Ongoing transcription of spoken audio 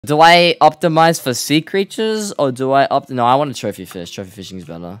Do I optimize for sea creatures or do I No, I want a trophy fish. Trophy fishing is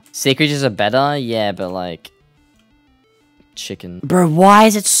better. Sea creatures are better? Yeah, but like... chicken. Bro, why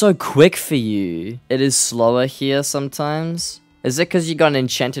is it so quick for you? It is slower here sometimes. Is it because you got an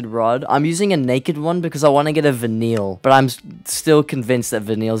enchanted rod? I'm using a naked one because I want to get a vanille. But I'm still convinced that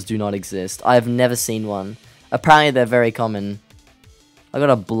vanilles do not exist. I have never seen one. Apparently they're very common. I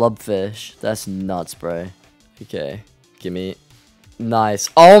got a blobfish. That's nuts, bro. Okay, gimme. Nice.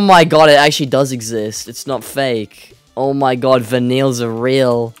 Oh my god, it actually does exist. It's not fake. Oh my god, vanilles are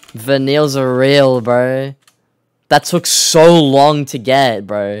real. Vanilles are real, bro. That took so long to get,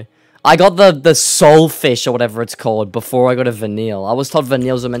 bro. I got the soul fish or whatever it's called before I got a vanille. I was told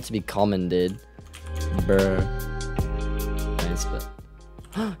vanilles are meant to be common, dude. Bruh.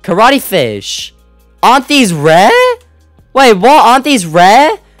 Karate fish. Aren't these rare? Wait, what? Aren't these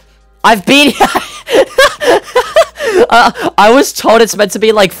rare? I've been... I was told it's meant to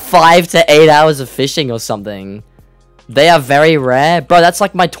be like 5 to 8 hours of fishing or something. They are very rare. Bro, that's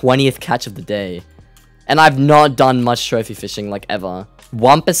like my 20th catch of the day. And I've not done much trophy fishing like ever.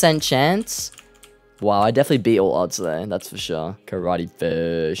 1% chance? Wow, I definitely beat all odds there. That's for sure. Karate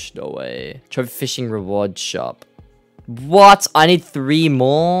fish. No way. Trophy fishing reward shop. What? I need 3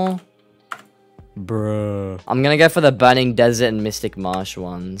 more? Bruh. I'm gonna go for the Burning Desert and Mystic Marsh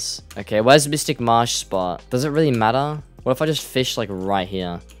ones. Okay, where's Mystic Marsh spot? Does it really matter? What if I just fish like right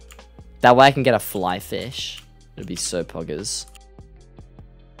here? That way I can get a fly fish. It'd be so poggers.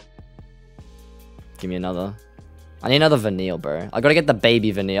 Give me another. I need another vanille, bro. I gotta get the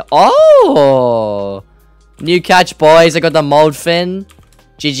baby vanille. Oh! New catch, boys. I got the mold fin.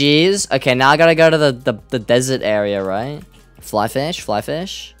 GG's. Okay, now I gotta go to the desert area, right? Fly fish, fly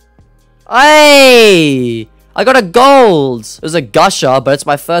fish. Hey! I got a gold! It was a gusher, but it's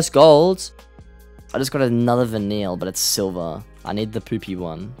my first gold. I just got another vanille, but it's silver. I need the poopy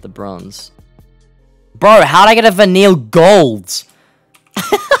one. The bronze. Bro, how'd I get a vanille gold?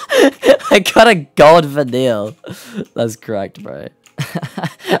 I got a gold vanille. That's correct, bro.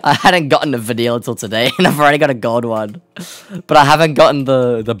 I hadn't gotten a vanille until today, and I've already got a gold one. But I haven't gotten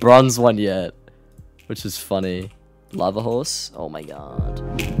the bronze one yet. Which is funny. Lava horse? Oh my god.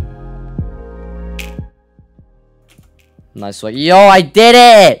 Nice one. Yo, I did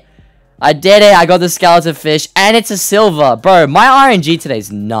it! I did it! I got the skeleton fish, and it's a silver. Bro, my RNG today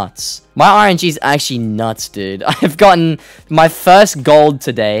is nuts. My RNG is actually nuts, dude. I've gotten my first gold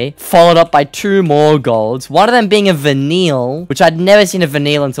today, followed up by 2 more golds. One of them being a vanille, which I'd never seen a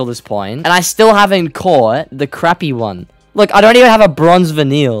vanille until this point. And I still haven't caught the crappy one. Look, I don't even have a bronze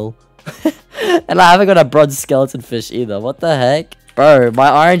vanille. And I haven't got a bronze skeleton fish either. What the heck? Bro, my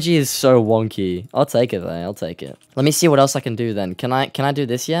RNG is so wonky. I'll take it, though. I'll take it. Let me see what else I can do, then. Can I do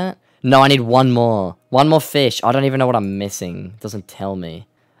this yet? No, I need 1 more. 1 more fish. I don't even know what I'm missing. It doesn't tell me.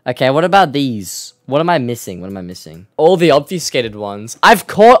 Okay, what about these? What am I missing? What am I missing? All the obfuscated ones. I've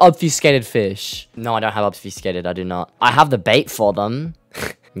caught obfuscated fish. No, I don't have obfuscated. I do not. I have the bait for them.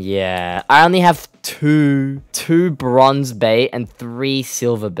 Yeah. I only have 2 bronze bait and 3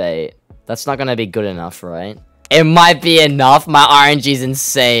 silver bait. That's not gonna be good enough, right? It might be enough. My RNG is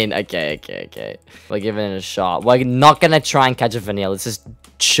insane. Okay. We're giving it a shot. We're not gonna try and catch a vanilla. This is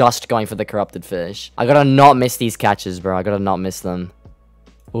just going for the corrupted fish. I gotta not miss these catches, bro. I gotta not miss them.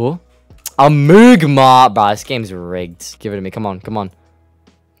 Oh, a Moogma. Bro, this game's rigged. Give it to me. Come on.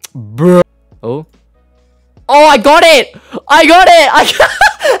 Bro. Oh, I got it.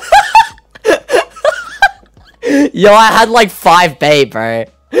 Yo, I had like 5 bait, bro.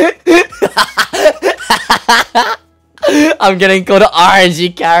 I'm getting called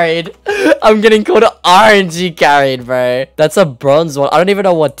RNG carried. Bro. That's a bronze one. I don't even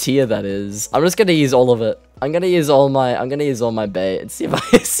know what tier that is. I'm just gonna use all of it. I'm gonna use all my bait and see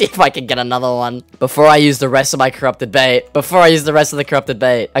if I can get another one before I use the rest of my corrupted bait.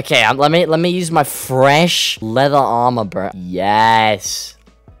 Okay, let me use my fresh leather armor, bro. Yes.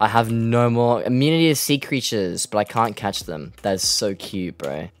 I have no more immunity to sea creatures, but I can't catch them. That's so cute,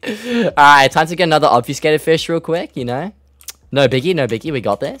 bro. Alright, time to get another obfuscated fish real quick, you know? No biggie. We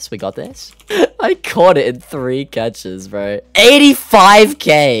got this. I caught it in 3 catches, bro.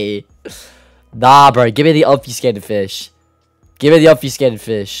 85k. Nah, bro. Give me the obfuscated fish.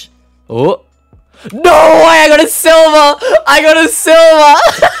 Oh. No way! I got a silver!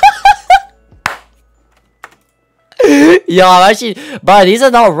 Yo, I'm actually... Bro, these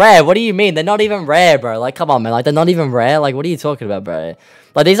are not rare. What do you mean? They're not even rare, bro. Like, come on, man. Like, they're not even rare. Like, what are you talking about, bro?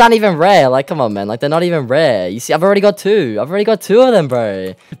 Like, these aren't even rare. Like, come on, man. Like, they're not even rare. You see, I've already got 2. I've already got 2 of them,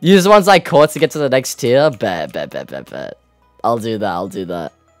 bro. Use the ones I caught to get to the next tier. Bet. I'll do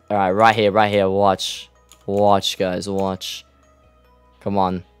that. Alright, right here. Watch, guys. Watch. Come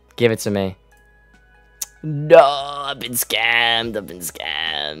on. Give it to me. No, I've been scammed. I've been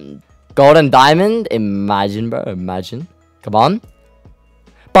scammed. Golden diamond? Imagine, bro. Imagine. Come on.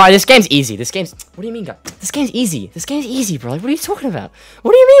 Bro, this game's easy. This game's... What do you mean, guys? This game's easy. This game's easy, bro. Like, what are you talking about?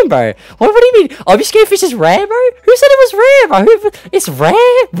 What do you mean, bro? What do you mean? Obfuscated fish is rare, bro? Who said it was rare, bro? It's rare?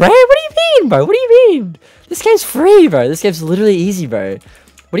 Rare? What do you mean, bro? What do you mean? This game's free, bro. This game's literally easy, bro.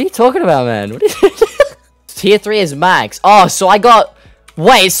 What are you talking about, man? What are you... Tier 3 is max. Oh, so I got...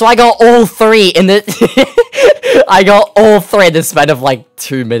 Wait, so I got all 3 in the... I got all 3 in the span of, like,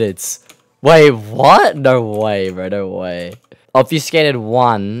 2 minutes. Wait, what? No way, bro. No way. Obfuscated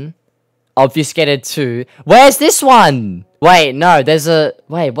 1. Obfuscated 2. Where's this one? Wait, no, there's a...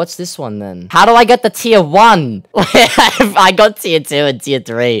 Wait, what's this one then? How do I get the tier 1? I got tier 2 and tier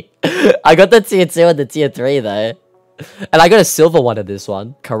 3. I got the tier 2 and the tier 3 though. And I got a silver one in this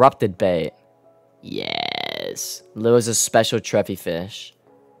one. Corrupted bait. Yes. Lures a special trophy fish.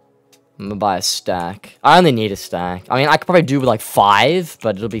 I'm gonna buy a stack. I only need a stack. I mean, I could probably do with like 5,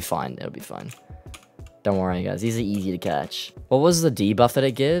 but it'll be fine. It'll be fine. Don't worry, guys. These are easy to catch. What was the debuff that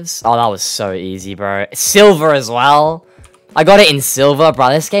it gives? Oh, that was so easy, bro. Silver as well. I got it in silver, bro.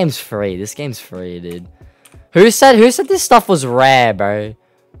 This game's free. This game's free, dude. Who said this stuff was rare, bro?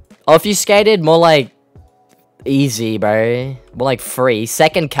 Obfuscated, more like easy, bro. More like free.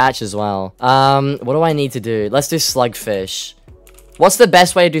 Second catch as well. What do I need to do? Let's do slugfish. What's the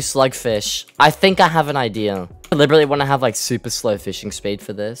best way to do slugfish? I think I have an idea. I deliberately want to have like super slow fishing speed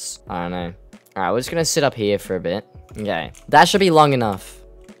for this. I don't know. Alright, we're just gonna sit up here for a bit. Okay. That should be long enough.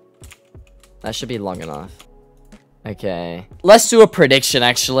 That should be long enough. Okay. Let's do a prediction,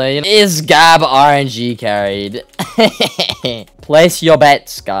 actually. Is Gab RNG carried? Place your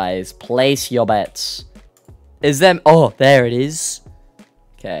bets, guys. Place your bets. Is them... Oh, there it is.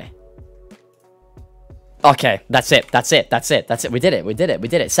 Okay. Okay, that's it. That's it. That's it. That's it. We did it. We did it. We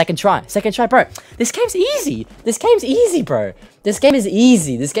did it. Second try. Second try, bro. This game's easy. This game's easy, bro. This game is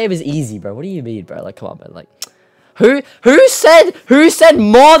easy. This game is easy, bro. What do you mean, bro? Like, come on, man. Like, who said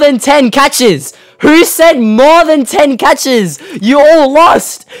more than 10 catches? Who said more than 10 catches? You all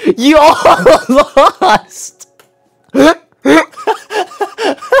lost. You all lost.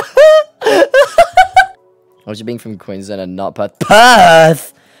 Was you being from Queensland and not Perth?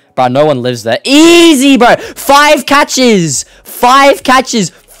 Perth! Bro, no one lives there. Easy, bro. 5 catches. 5 catches.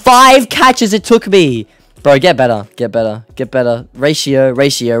 5 catches it took me. Bro, get better. Get better. Get better. Ratio.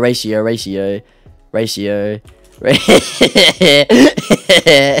 Ratio. Ratio. Ratio. Ratio.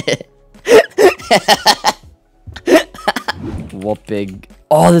 What big...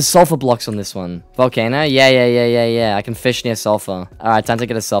 Oh, there's sulfur blocks on this one. Volcano? Yeah. I can fish near sulfur. Alright, time to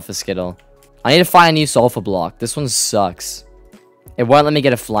get a sulfur skittle. I need to find a new sulfur block. This one sucks. It won't let me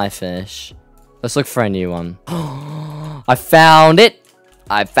get a fly fish. Let's look for a new one. I found it.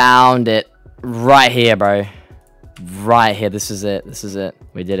 I found it. Right here, bro. Right here. This is it. This is it.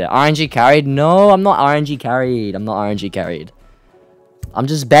 We did it. RNG carried? No, I'm not RNG carried. I'm not RNG carried. I'm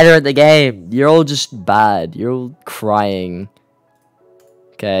just better at the game. You're all just bad. You're all crying.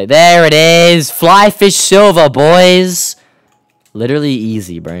 Okay, there it is. Fly fish silver, boys. Literally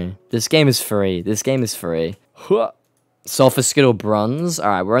easy, bro. This game is free. This game is free. Sulfur skittle bronze.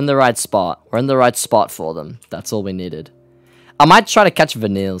 Alright, we're in the right spot. We're in the right spot for them. That's all we needed. I might try to catch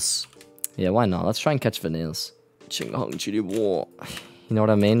vanilles. Yeah, why not? Let's try and catch vanilles. You know what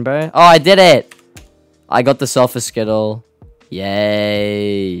I mean, bro? Oh, I did it! I got the sulfur skittle.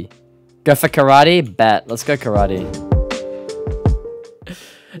 Yay. Go for karate? Bet. Let's go karate.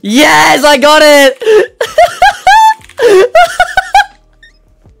 Yes! I got it!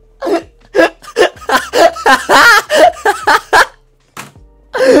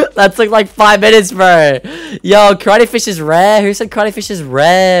 That took like 5 minutes, bro. Yo, karate fish is rare. Who said karate fish is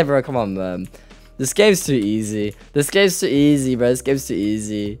rare, bro? Come on, man. This game's too easy. This game's too easy, bro. This game's too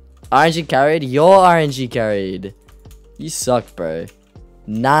easy. RNG carried? You're RNG carried. You suck, bro.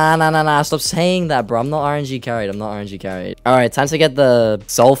 Nah. Stop saying that, bro. I'm not RNG carried. I'm not RNG carried. Alright, time to get the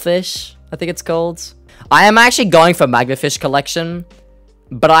soulfish, I think it's called. I am actually going for magmafish collection,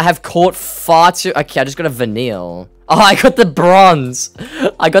 but I have caught far too... Okay, I just got a vanille. Oh, I got the bronze.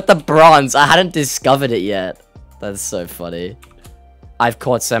 I got the bronze. I hadn't discovered it yet. That's so funny. I've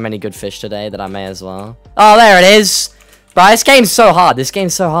caught so many good fish today that I may as well. Oh, there it is. Bro, this game's so hard. This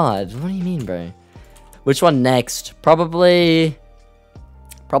game's so hard. What do you mean, bro? Which one next? Probably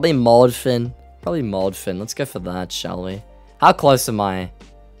moldfin. Probably moldfin. Let's go for that, shall we? How close am I?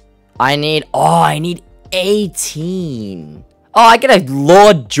 I need 18. Oh, I get a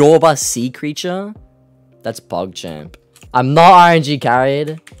Lord Jorba sea creature? That's PogChamp. I'm not RNG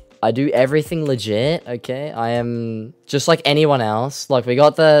carried. I do everything legit, okay? I am just like anyone else. Like, we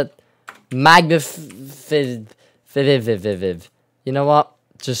got the You know what?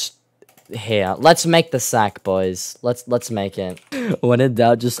 Just here. Let's make the sack, boys. Let's make it. When in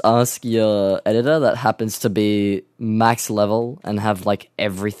doubt, just ask your editor that happens to be max level and have like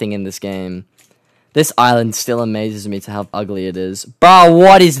everything in this game. This island still amazes me to how ugly it is. Bro,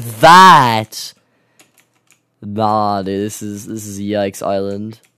 what is that? Nah, dude, this is Yikes Island.